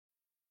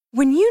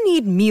When you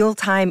need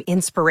mealtime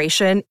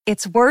inspiration,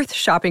 it's worth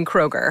shopping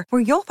Kroger,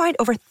 where you'll find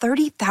over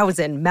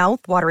 30,000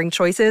 mouth-watering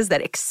choices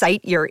that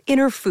excite your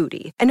inner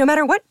foodie. And no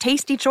matter what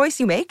tasty choice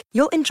you make,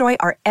 you'll enjoy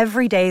our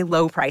everyday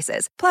low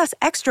prices, plus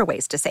extra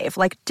ways to save,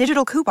 like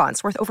digital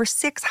coupons worth over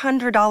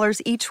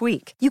 $600 each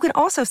week. You can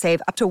also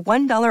save up to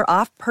 $1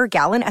 off per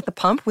gallon at the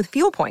pump with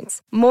fuel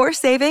points. More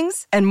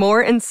savings and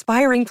more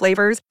inspiring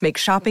flavors make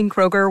shopping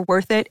Kroger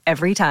worth it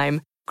every time.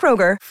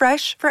 Kroger,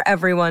 fresh for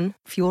everyone.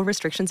 Fuel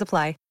restrictions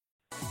apply.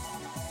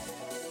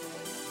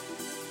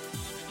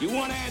 You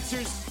want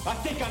answers? I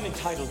think I'm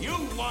entitled. You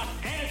want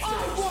answers?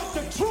 I want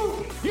the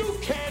truth. You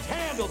can't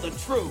handle the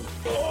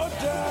truth.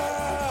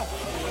 Order!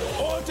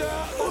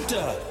 Order!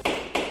 Order!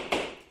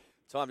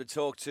 Time to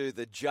talk to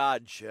the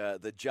judge,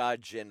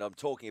 and I'm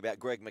talking about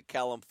Greg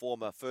McCallum,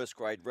 former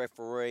first-grade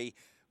referee,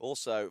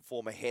 also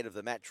former head of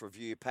the match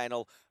review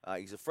panel.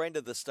 He's a friend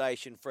of the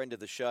station, friend of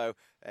the show,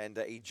 and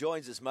he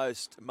joins us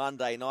most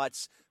Monday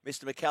nights.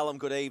 Mr. McCallum,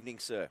 good evening,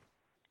 sir.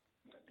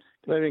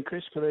 Good evening,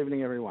 Chris. Good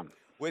evening, everyone.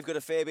 We've got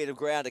a fair bit of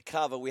ground to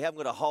cover. We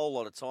haven't got a whole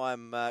lot of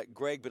time,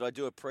 Greg, but I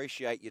do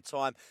appreciate your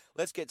time.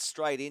 Let's get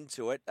straight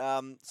into it.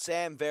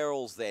 Sam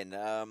Verrills then.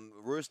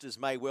 Roosters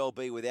may well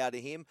be without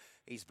him.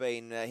 He's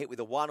been hit with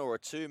a 1 or a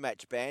 2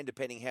 match ban,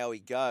 depending how he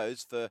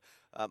goes, for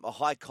a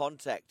high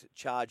contact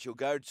charge. He'll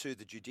go to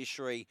the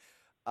judiciary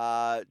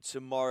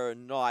tomorrow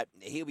night.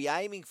 He'll be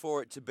aiming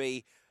for it to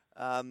be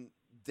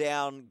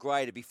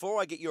downgraded.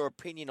 Before I get your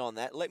opinion on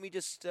that, let me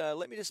just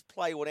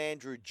play what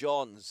Andrew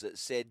Johns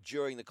said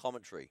during the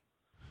commentary.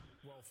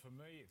 Well, for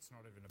me, it's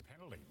not even a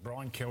penalty.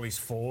 Brian Kelly's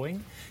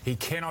falling. He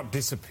cannot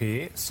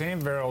disappear. Sam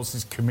Verrills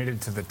is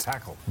committed to the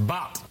tackle.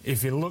 But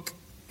if you look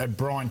at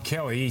Brian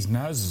Kelly, his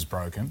nose is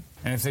broken.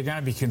 And if they're going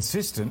to be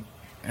consistent,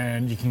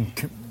 and you can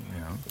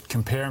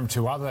compare him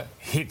to other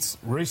hits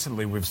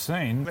recently we've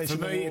seen, for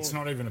me, it's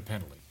not even a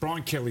penalty.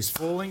 Brian Kelly's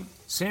falling.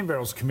 Sam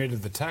Verrills committed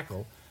to the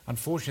tackle.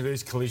 Unfortunately,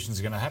 these collisions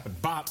are going to happen.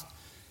 But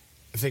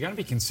if they're going to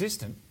be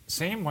consistent,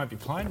 Sam won't be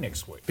playing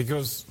next week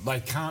because they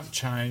can't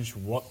change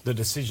what the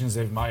decisions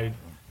they've made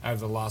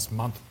over the last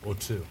month or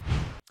two.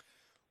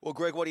 Well,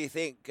 Greg, what do you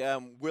think?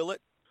 Will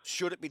it?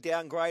 Should it be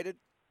downgraded?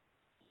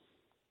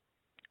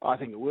 I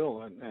think it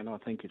will, and I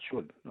think it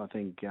should. I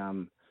think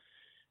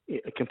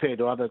compared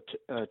to other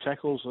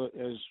tackles,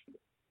 as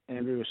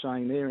Andrew was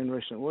saying there in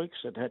recent weeks,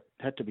 it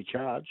had to be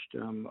charged.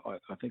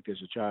 I think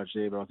there's a charge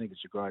there, but I think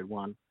it's a grade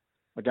 1.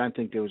 I don't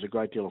think there was a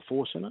great deal of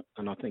force in it,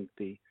 and I think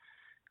the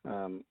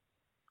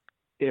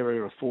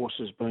area of force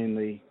has been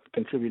the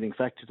contributing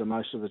factor to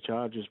most of the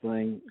charges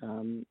being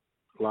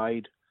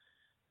laid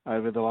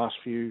over the last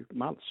few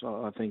months.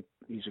 I think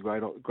he's a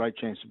great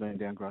chance of being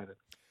downgraded.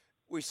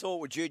 We saw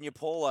it with Junior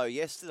Paulo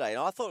yesterday, and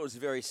I thought it was a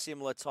very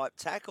similar type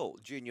tackle,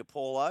 Junior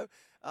Paulo,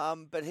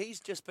 but he's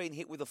just been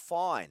hit with a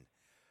fine.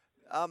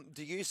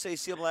 Do you see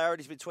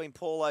similarities between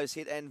Paulo's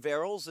hit and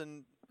Verrills?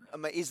 And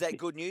is that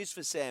good news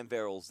for Sam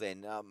Verrills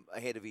then,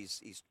 ahead of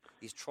his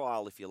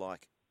trial, if you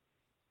like?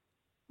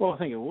 Well, I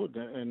think it would,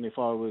 and if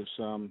I was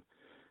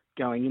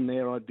going in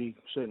there, I'd be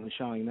certainly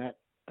showing that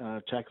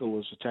tackle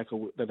as a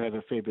tackle that had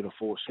a fair bit of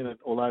force in it,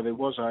 although there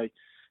was a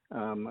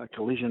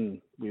collision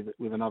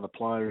with another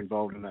player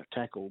involved in that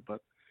tackle,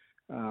 but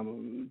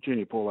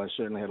Junior Paulo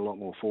certainly had a lot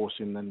more force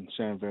in than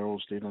Sam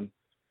Verrills did, and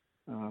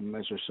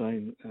as we've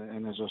seen,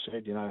 and as I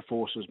said,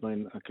 force has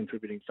been a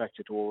contributing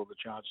factor to all of the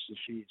charges this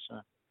year,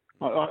 so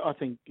I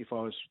think if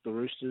I was the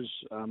Roosters,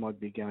 I'd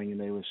be going in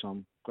there with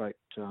a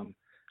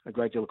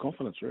great deal of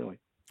confidence, really.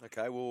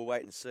 Okay, well, we'll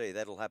wait and see.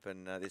 That'll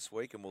happen this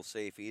week, and we'll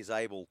see if he is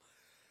able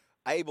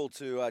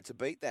to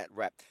beat that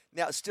rap.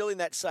 Now, still in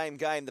that same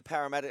game, the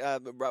Parramatta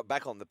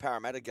back on the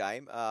Parramatta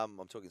game. I'm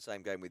talking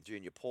same game with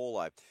Junior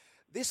Paulo.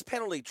 This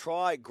penalty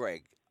try,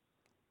 Greg.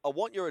 I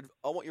want your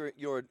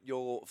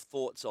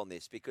thoughts on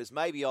this because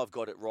maybe I've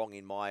got it wrong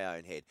in my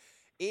own head.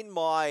 In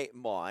my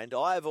mind,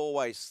 I've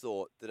always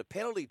thought that a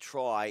penalty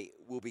try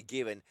will be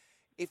given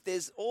if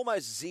there's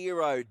almost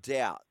zero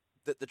doubt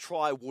that the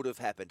try would have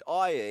happened,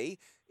 i.e.,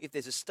 if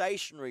there's a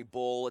stationary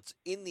ball, it's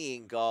in the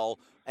in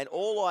goal, and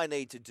all I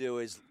need to do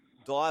is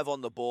dive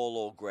on the ball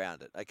or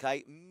ground it,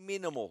 okay?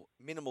 Minimal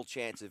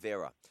chance of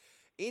error.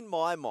 In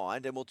my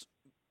mind, and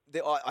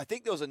I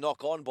think there was a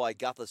knock-on by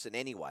Gutherson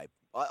anyway,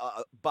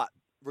 but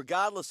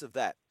regardless of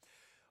that,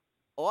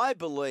 I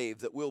believe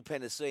that Will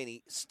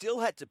Penasini still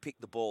had to pick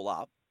the ball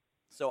up,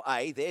 so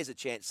A, there's a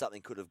chance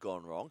something could have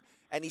gone wrong,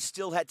 and he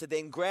still had to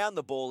then ground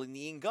the ball in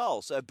the in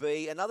goal, so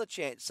B, another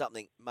chance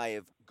something may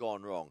have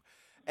gone wrong.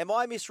 Am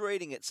I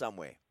misreading it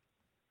somewhere?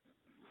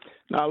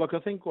 No, look, I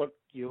think what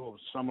you're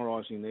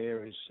summarising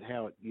there is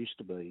how it used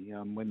to be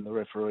when the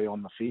referee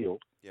on the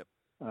field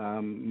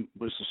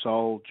was the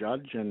sole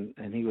judge and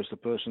he was the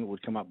person that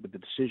would come up with the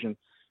decision.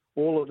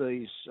 All of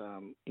these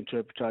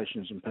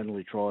interpretations and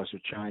penalty tries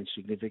have changed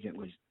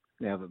significantly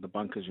now that the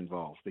bunker's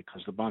involved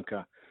because the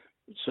bunker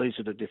sees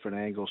it at different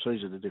angles,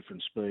 sees it at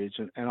different speeds,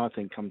 and I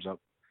think comes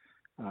up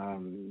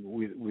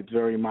with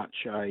very much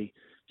a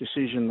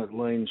decision that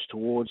leans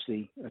towards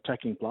the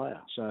attacking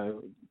player.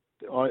 So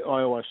I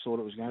always thought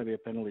it was going to be a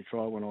penalty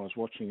try when I was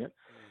watching it.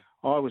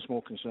 I was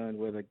more concerned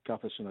whether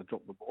Gutherson had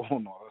dropped the ball or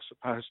not, I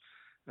suppose.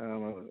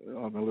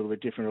 I'm a little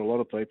bit different to a lot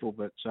of people,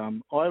 but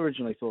I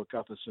originally thought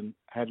Gutherson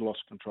had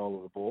lost control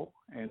of the ball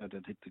and it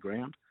had hit the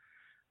ground.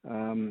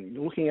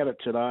 Looking at it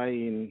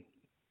today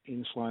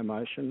in slow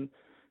motion,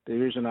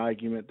 there is an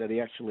argument that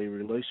he actually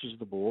releases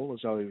the ball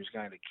as though he was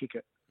going to kick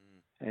it.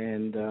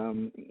 And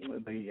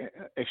the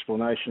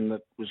explanation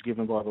that was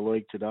given by the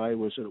league today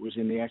was that it was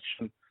in the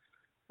action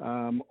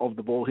of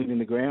the ball hitting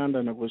the ground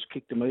and it was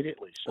kicked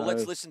immediately. So well,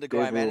 let's listen to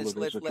Graham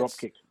Annesley.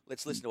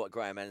 Let's listen to what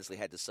Graham Annesley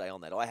had to say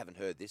on that. I haven't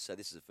heard this, so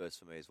this is a first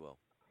for me as well.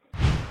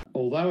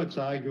 Although it's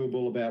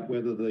arguable about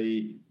whether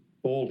the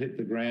ball hit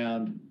the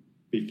ground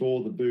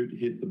before the boot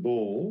hit the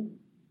ball,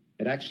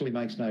 it actually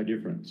makes no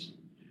difference,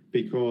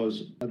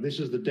 because this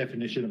is the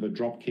definition of a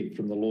drop kick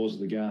from the laws of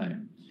the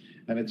game.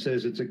 And it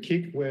says it's a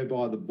kick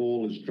whereby the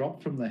ball is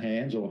dropped from the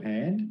hands or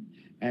hand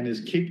and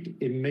is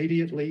kicked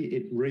immediately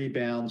it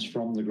rebounds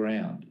from the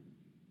ground.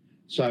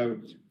 So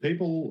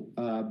people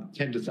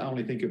tend to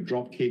only think of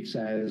drop kicks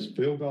as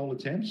field goal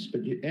attempts,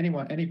 but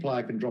any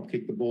player can drop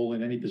kick the ball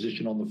in any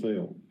position on the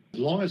field. As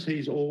long as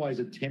he's always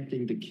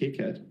attempting to kick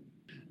it,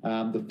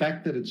 the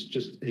fact that it's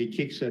just he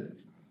kicks it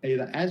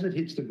either as it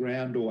hits the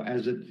ground or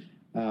as it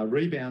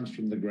rebounds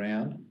from the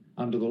ground,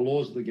 under the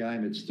laws of the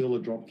game, it's still a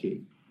drop kick.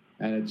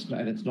 And it's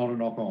not a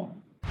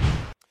knock-on.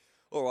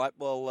 All right,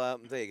 well,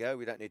 there you go.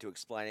 We don't need to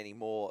explain any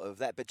more of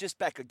that. But just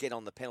back again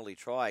on the penalty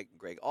try,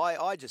 Greg,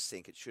 I just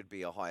think it should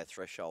be a higher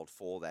threshold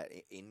for that,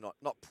 in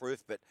not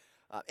proof, but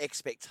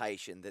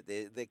expectation that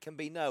there can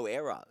be no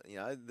error,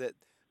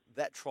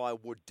 that try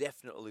would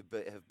definitely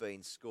have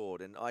been scored.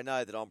 And I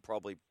know that I'm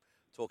probably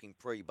talking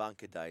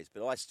pre-bunker days,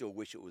 but I still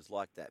wish it was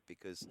like that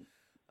because,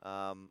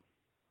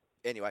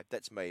 anyway,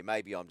 that's me.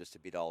 Maybe I'm just a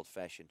bit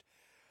old-fashioned.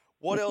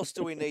 What else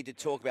do we need to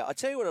talk about? I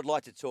tell you what I'd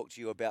like to talk to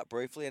you about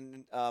briefly,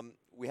 and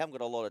we haven't got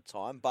a lot of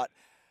time, but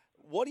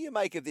what do you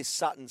make of this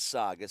Sutton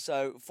saga?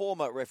 So,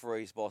 former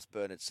referees boss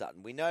Bernard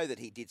Sutton, we know that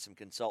he did some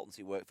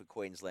consultancy work for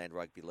Queensland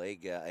Rugby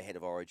League ahead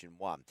of Origin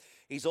 1.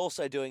 He's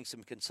also doing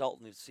some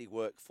consultancy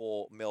work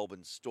for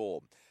Melbourne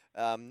Storm.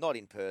 Not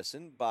in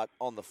person, but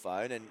on the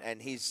phone,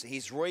 and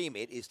his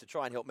remit is to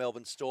try and help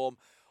Melbourne Storm,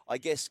 I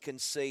guess,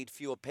 concede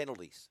fewer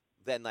penalties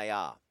than they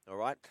are, all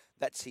right?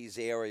 That's his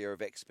area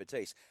of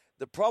expertise.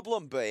 The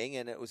problem being,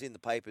 and it was in the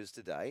papers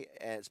today,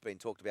 and it's been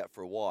talked about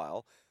for a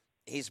while,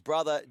 his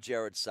brother,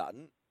 Gerard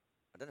Sutton,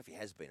 I don't know if he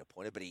has been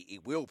appointed, but he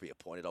will be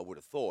appointed, I would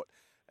have thought,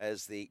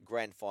 as the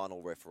grand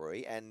final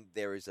referee, and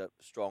there is a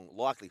strong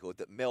likelihood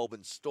that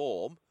Melbourne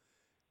Storm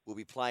will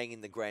be playing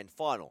in the grand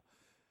final.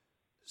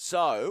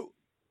 So,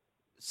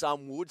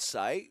 some would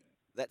say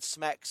that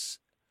smacks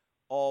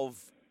of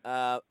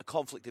a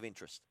conflict of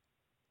interest.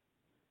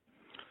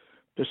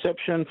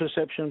 Perception,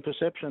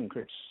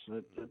 Chris.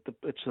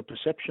 It's the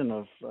perception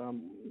of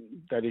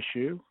that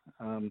issue.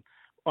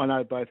 I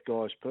know both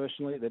guys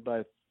personally. They're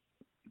both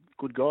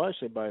good guys.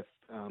 They're both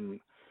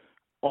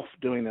off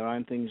doing their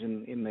own things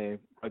in their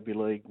rugby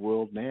league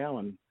world now.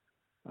 And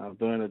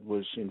Bernard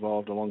was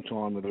involved a long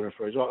time with the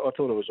referees. I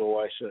thought it was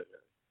always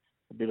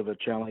a bit of a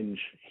challenge,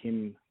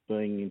 him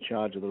being in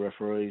charge of the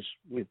referees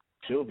with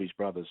two of his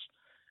brothers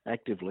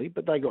actively.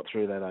 But they got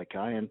through that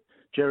okay. And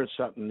Gerard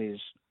Sutton is,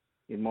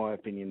 in my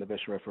opinion, the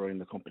best referee in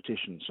the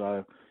competition.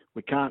 So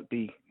we can't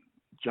be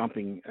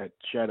jumping at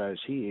shadows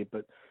here,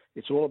 but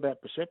it's all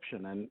about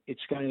perception, and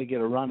it's going to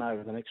get a run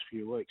over the next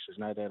few weeks. There's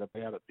no doubt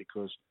about it,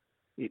 because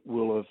it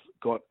will have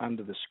got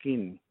under the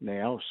skin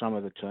now of some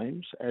of the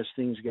teams as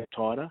things get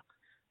tighter.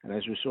 And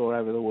as we saw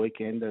over the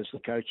weekend, as the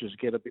coaches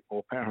get a bit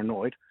more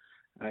paranoid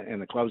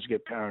and the clubs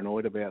get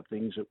paranoid about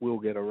things, it will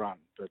get a run.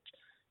 But,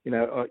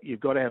 you've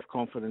got to have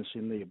confidence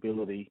in the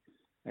ability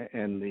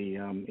and the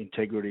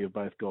integrity of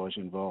both guys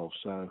involved.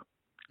 So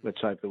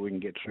let's hope that we can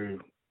get through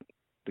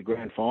the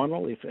grand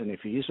final, if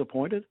he is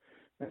appointed,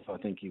 as I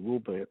think he will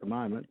be at the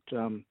moment,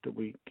 that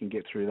we can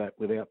get through that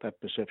without that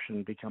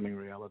perception becoming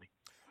reality.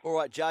 All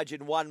right, Judge,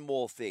 and one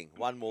more thing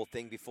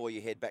before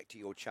you head back to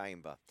your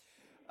chamber.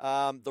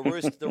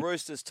 The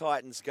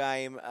Roosters-Titans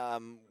game,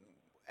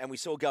 and we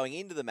saw going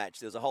into the match,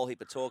 there was a whole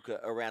heap of talk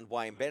around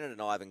Wayne Bennett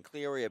and Ivan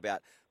Cleary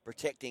about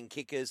protecting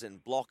kickers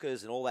and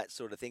blockers and all that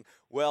sort of thing.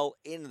 Well,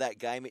 in that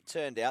game, it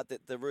turned out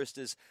that the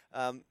Roosters,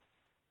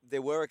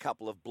 there were a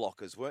couple of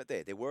blockers, weren't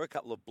there? There were a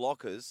couple of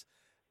blockers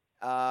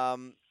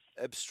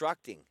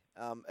obstructing.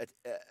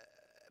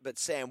 But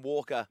Sam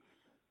Walker,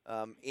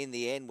 in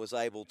the end, was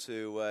able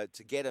to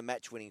get a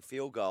match-winning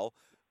field goal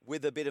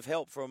with a bit of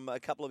help from a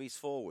couple of his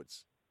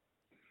forwards.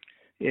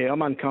 Yeah,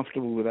 I'm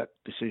uncomfortable with that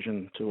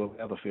decision to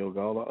allow the field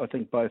goal. I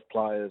think both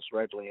players,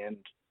 Radley and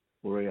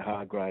Maria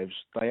Hargraves,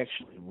 they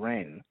actually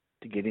ran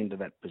to get into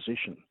that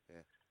position.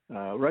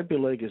 Yeah. Rugby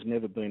league has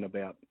never been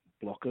about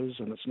blockers,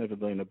 and it's never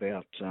been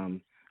about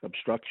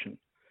obstruction.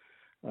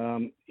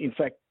 In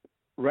fact,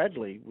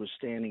 Radley was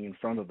standing in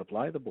front of the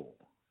play the ball.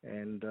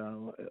 And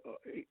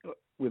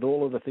with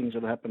all of the things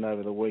that happened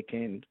over the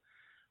weekend,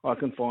 I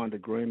can find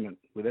agreement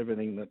with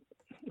everything that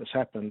has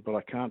happened, but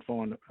I can't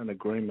find an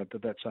agreement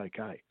that that's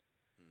okay.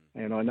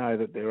 And I know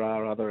that there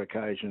are other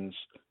occasions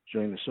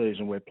during the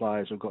season where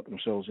players have got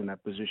themselves in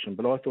that position,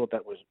 but I thought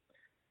that was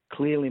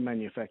clearly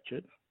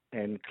manufactured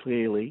and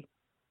clearly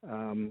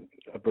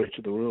a breach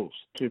of the rules.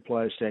 Two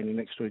players standing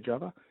next to each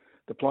other.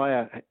 The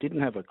player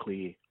didn't have a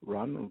clear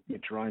run.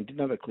 Mitch Ryan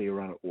didn't have a clear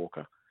run at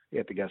Walker. He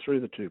had to go through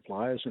the two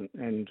players,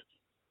 and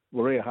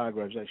Waria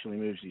Hargraves actually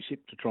moves his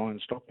hip to try and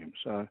stop him.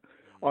 So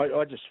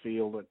I just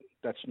feel that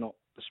that's not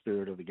the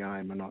spirit of the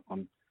game, and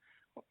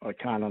I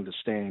can't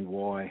understand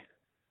why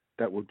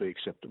that would be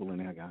acceptable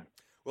in our game.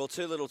 Well,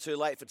 too little too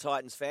late for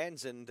Titans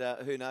fans, and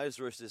who knows,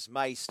 Roosters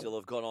may still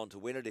have gone on to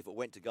win it if it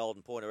went to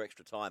Golden Point or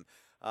extra time.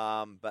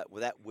 But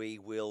with that, we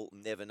will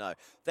never know.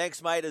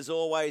 Thanks, mate, as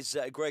always,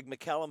 Greg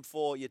McCallum,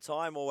 for your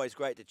time. Always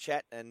great to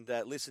chat and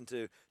listen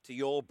to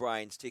your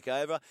brains tick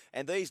over.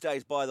 And these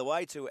days, by the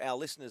way, to our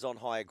listeners on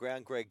Higher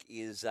Ground, Greg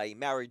is a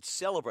marriage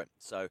celebrant.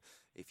 So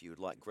if you would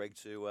like Greg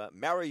to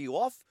marry you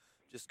off,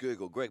 just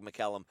Google Greg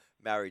McCallum,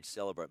 marriage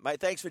celebrant. Mate,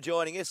 thanks for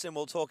joining us, and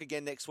we'll talk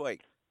again next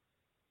week.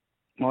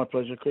 My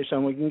pleasure, Chris.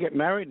 And we can get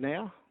married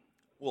now.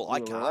 Well, I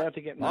can't. Allowed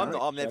to get married.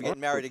 I'm never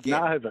getting married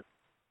again. No, but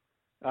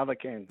other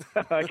can.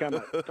 Okay,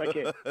 mate. Take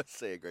care.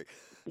 See you, Greg.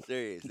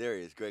 There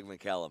he is, Greg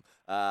McCallum,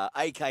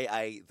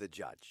 a.k.a. The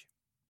Judge.